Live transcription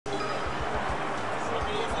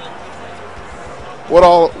What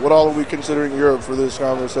all are we considering Europe for this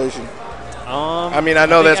conversation? I mean, I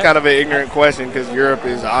know that's kind of an ignorant question because Europe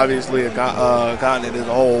is obviously a continent as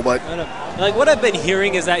a whole, but like what I've been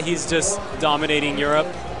hearing is that he's just dominating Europe,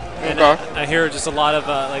 and I hear just a lot of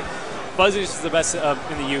like Fuzzy's is the best in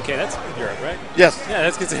the UK. That's Europe, right? Yes. Yeah,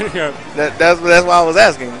 that's considered Europe. That's why I was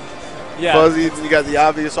asking. Yeah. Fuzzy, you got the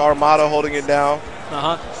obvious Armada holding it down.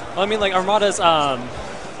 Well, I mean, like Armada's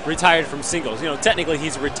retired from singles. You know, technically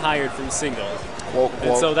he's retired from singles.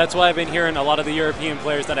 And so that's why I've been hearing a lot of the European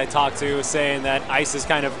players that I talk to saying that Ice is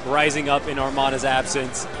kind of rising up in Armada's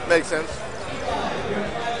absence. Makes sense.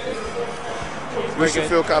 We should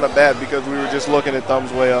feel kind of bad because we were just looking at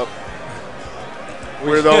Thumbswayup.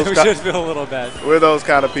 We should feel a little bad. We're those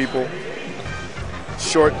kind of people.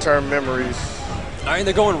 Short-term memories. All right,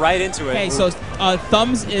 they're going right into it. Okay, so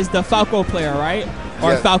Thumbs is the Falco player, right?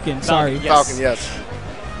 Or yes. Falcon, sorry. Falcon, yes.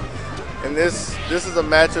 And this is a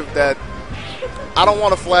matchup that I don't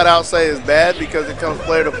want to flat out say is bad because it comes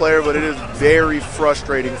player to player, but it is very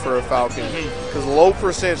frustrating for a Falcon because low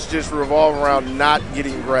percents just revolve around not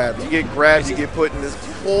getting grabbed. You get grabbed, you get put in this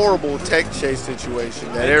horrible tech chase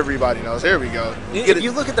situation that everybody knows. Here we go. If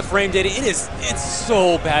you look at the frame data, it's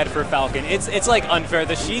so bad for Falcon. It's like unfair.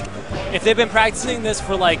 The Sheik, if they've been practicing this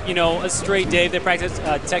for like a straight day, if they practice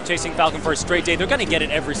tech chasing Falcon for a straight day, they're gonna get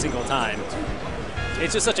it every single time.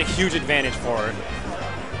 It's just such a huge advantage for her.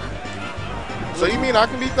 So you mean I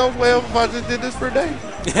can beat Thumbswayup if I just did this for a day?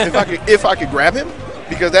 if I could grab him?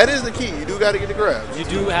 Because that is the key. You do got to get the grab. You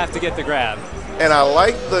do have to get the grab. And I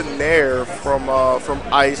like the nair from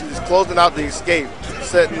Ice, just closing out the escape,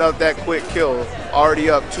 setting up that quick kill, already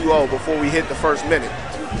up 2-0 before we hit the first minute.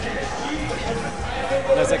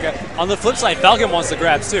 That's like on the flip side, Falcon wants the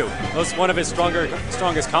grabs too. That's one of his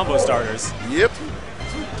strongest combo starters. Yep.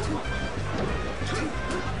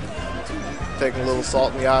 Taking a little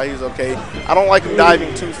salt in the eye, he's okay. I don't like him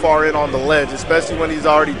diving too far in on the ledge, especially when he's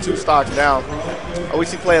already 2 stocks down. I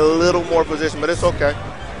wish he'd play a little more position, but it's okay.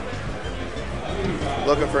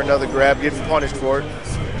 Looking for another grab, getting punished for it.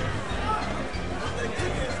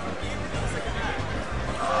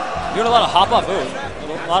 Doing a lot of hop-off,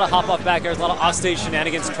 a lot of hop-off back airs, a lot of offstage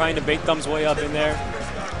shenanigans trying to bait Thumbswayup in there.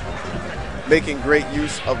 Making great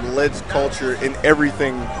use of ledge culture in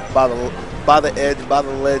everything by the edge, by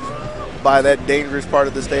the ledge, by that dangerous part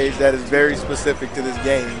of the stage that is very specific to this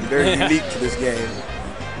game, very unique to this game.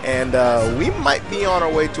 And we might be on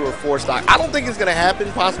our way to a 4 stock. I don't think it's going to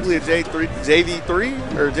happen, possibly a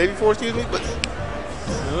JV3 or JV4, excuse me. But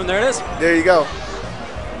and there it is. There you go.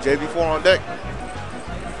 JV4 on deck.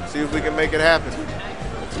 See if we can make it happen.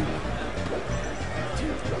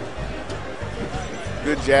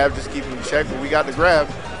 Good jab, just keeping in check, but we got the grab.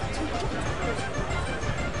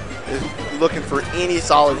 Looking for any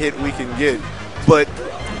solid hit we can get, but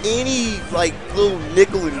any like little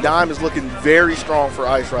nickel and dime is looking very strong for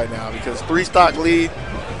Ice right now because 3 stock lead,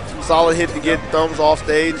 solid hit to get Thumbs off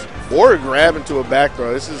stage or a grab into a back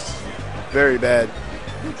throw. This is very bad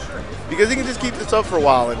because he can just keep this up for a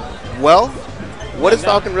while. And well, what is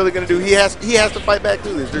Falcon really going to do? He has to fight back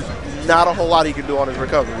through this. There's not a whole lot he can do on his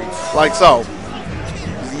recovery. Like so,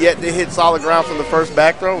 he's yet to hit solid ground from the first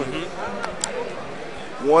back throw. And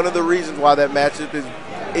one of the reasons why that matchup is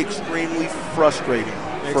extremely frustrating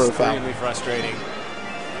for a Falcon. Extremely frustrating.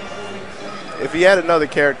 If he had another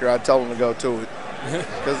character, I'd tell him to go to it.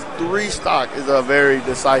 Because 3 stock is a very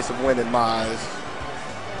decisive win in my eyes.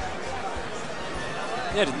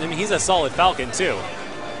 Yeah, I mean, he's a solid Falcon, too.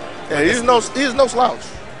 Yeah, he's no slouch.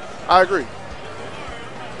 I agree.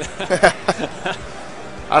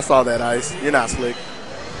 I saw that, Ice. You're not slick.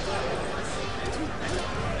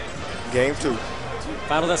 Game 2.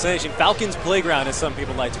 Final destination, Falcon's playground, as some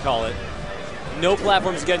people like to call it. No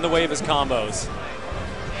platforms get in the way of his combos.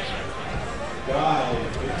 Guys,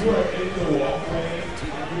 if you are in the walkway,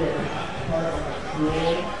 you are not part of a crew or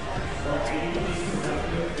anything.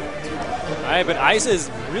 All right, but Ice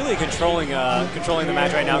is really controlling the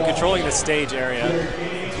match right now, controlling the stage area.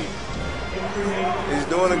 He's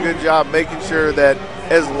doing a good job making sure that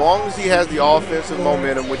as long as he has the offensive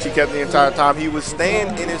momentum, which he kept the entire time, he was staying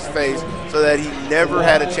in his face so that he never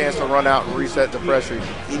had a chance to run out and reset the pressure.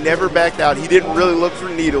 He never backed out. He didn't really look for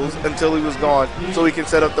needles until he was gone so he can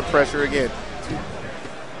set up the pressure again.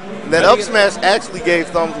 And that up smash actually gave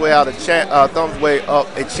Thumbswayup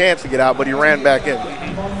a chance to get out, but he ran back in.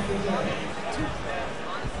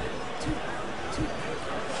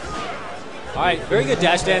 All right, very good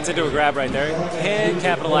dash dance into a grab right there. Can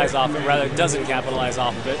capitalize off it, rather doesn't capitalize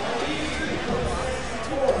off of it.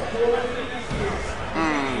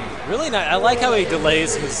 Really nice. I like how he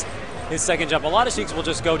delays his second jump. A lot of Sheiks will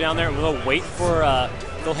just go down there and they'll wait for,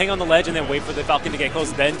 they'll hang on the ledge and then wait for the Falcon to get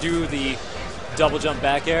close, then do the double jump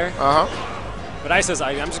back air. But Ice says,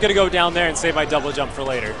 I'm just going to go down there and save my double jump for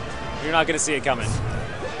later. You're not going to see it coming.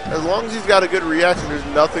 As long as he's got a good reaction, there's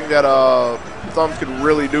nothing that Thumbs could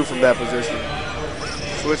really do from that position.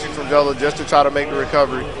 Switching from Zelda just to try to make the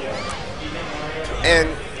recovery. And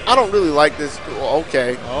I don't really like this.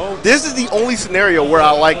 Okay. Oh. This is the only scenario where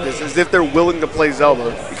I like this, is if they're willing to play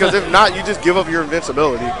Zelda. Because if not, you just give up your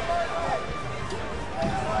invincibility.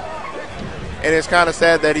 And it's kind of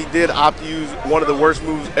sad that he did opt to use one of the worst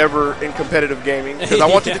moves ever in competitive gaming. Because I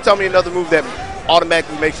want you to tell me another move that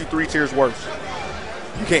automatically makes you 3 tiers worse.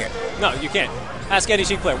 You can't. No, you can't. Ask any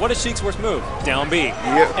Sheik player, what is Sheik's worst move? Down B.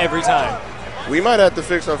 Yep. Every time. We might have to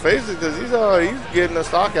fix our faces because he's getting a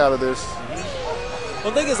stock out of this.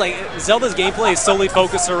 Well, the thing is, like, Zelda's gameplay is solely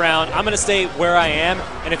focused around, I'm going to stay where I am,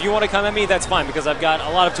 and if you want to come at me, that's fine, because I've got a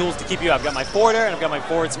lot of tools to keep you up. I've got my forward air, and I've got my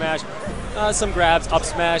forward smash, some grabs, up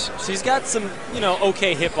smash. She's got some,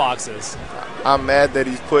 okay hitboxes. I'm mad that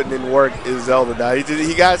he's putting in work in Zelda now.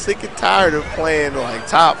 He got sick and tired of playing, like,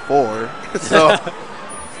 top 4. So,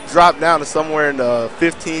 drop down to somewhere in the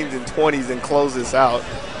 15s and 20s and close this out.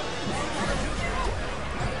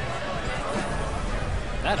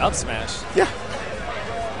 That up smash. Yeah.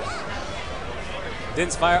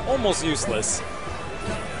 Din's fire, almost useless.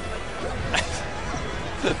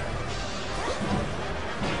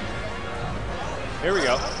 Here we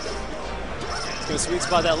go. He's going to sweet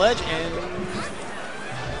spot that ledge, and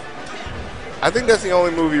I think that's the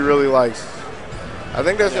only move he really likes. I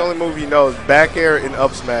think that's the only move he knows. Back air and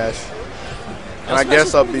up smash. And I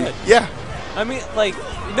guess up B. Yeah. I mean, like,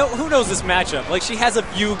 who knows this matchup? Like, she has a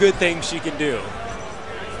few good things she can do.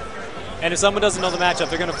 And if someone doesn't know the matchup,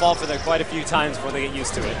 they're going to fall for that quite a few times before they get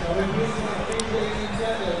used to it.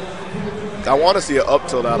 I want to see an up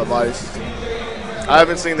tilt out of Ice. I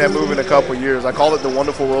haven't seen that move in a couple years. I call it the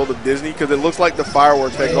Wonderful World of Disney because it looks like the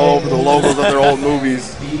fireworks that go over the logos of their old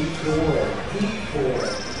movies.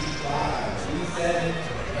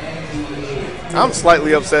 I'm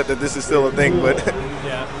slightly upset that this is still a thing, but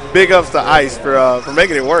big ups to Ice for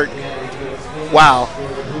making it work. Wow.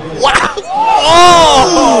 Wow.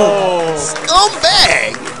 Oh!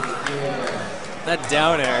 Scumbag! That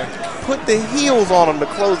down air. Put the heels on him to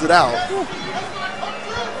close it out.